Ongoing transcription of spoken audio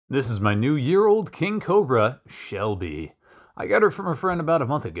This is my new year-old King Cobra, Shelby. I got her from a friend about a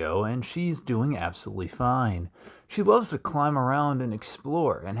month ago, and she's doing absolutely fine. She loves to climb around and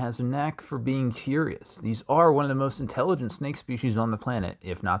explore, and has a knack for being curious. These are one of the most intelligent snake species on the planet,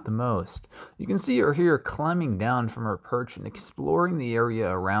 if not the most. You can see her here climbing down from her perch and exploring the area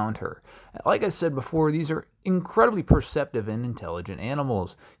around her. Like I said before, these are incredibly perceptive and intelligent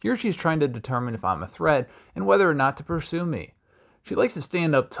animals. Here she's trying to determine if I'm a threat and whether or not to pursue me. She likes to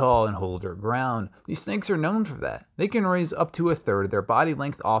stand up tall and hold her ground. These snakes are known for that. They can raise up to a third of their body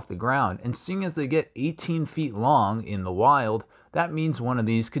length off the ground, and seeing as they get 18 feet long in the wild, that means one of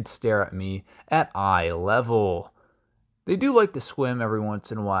these could stare at me at eye level. They do like to swim every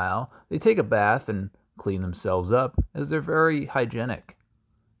once in a while. They take a bath and clean themselves up, as they're very hygienic.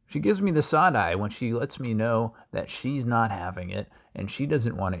 She gives me the side eye when she lets me know that she's not having it and she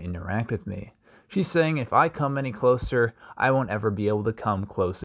doesn't want to interact with me. She's saying if I come any closer, I won't ever be able to come close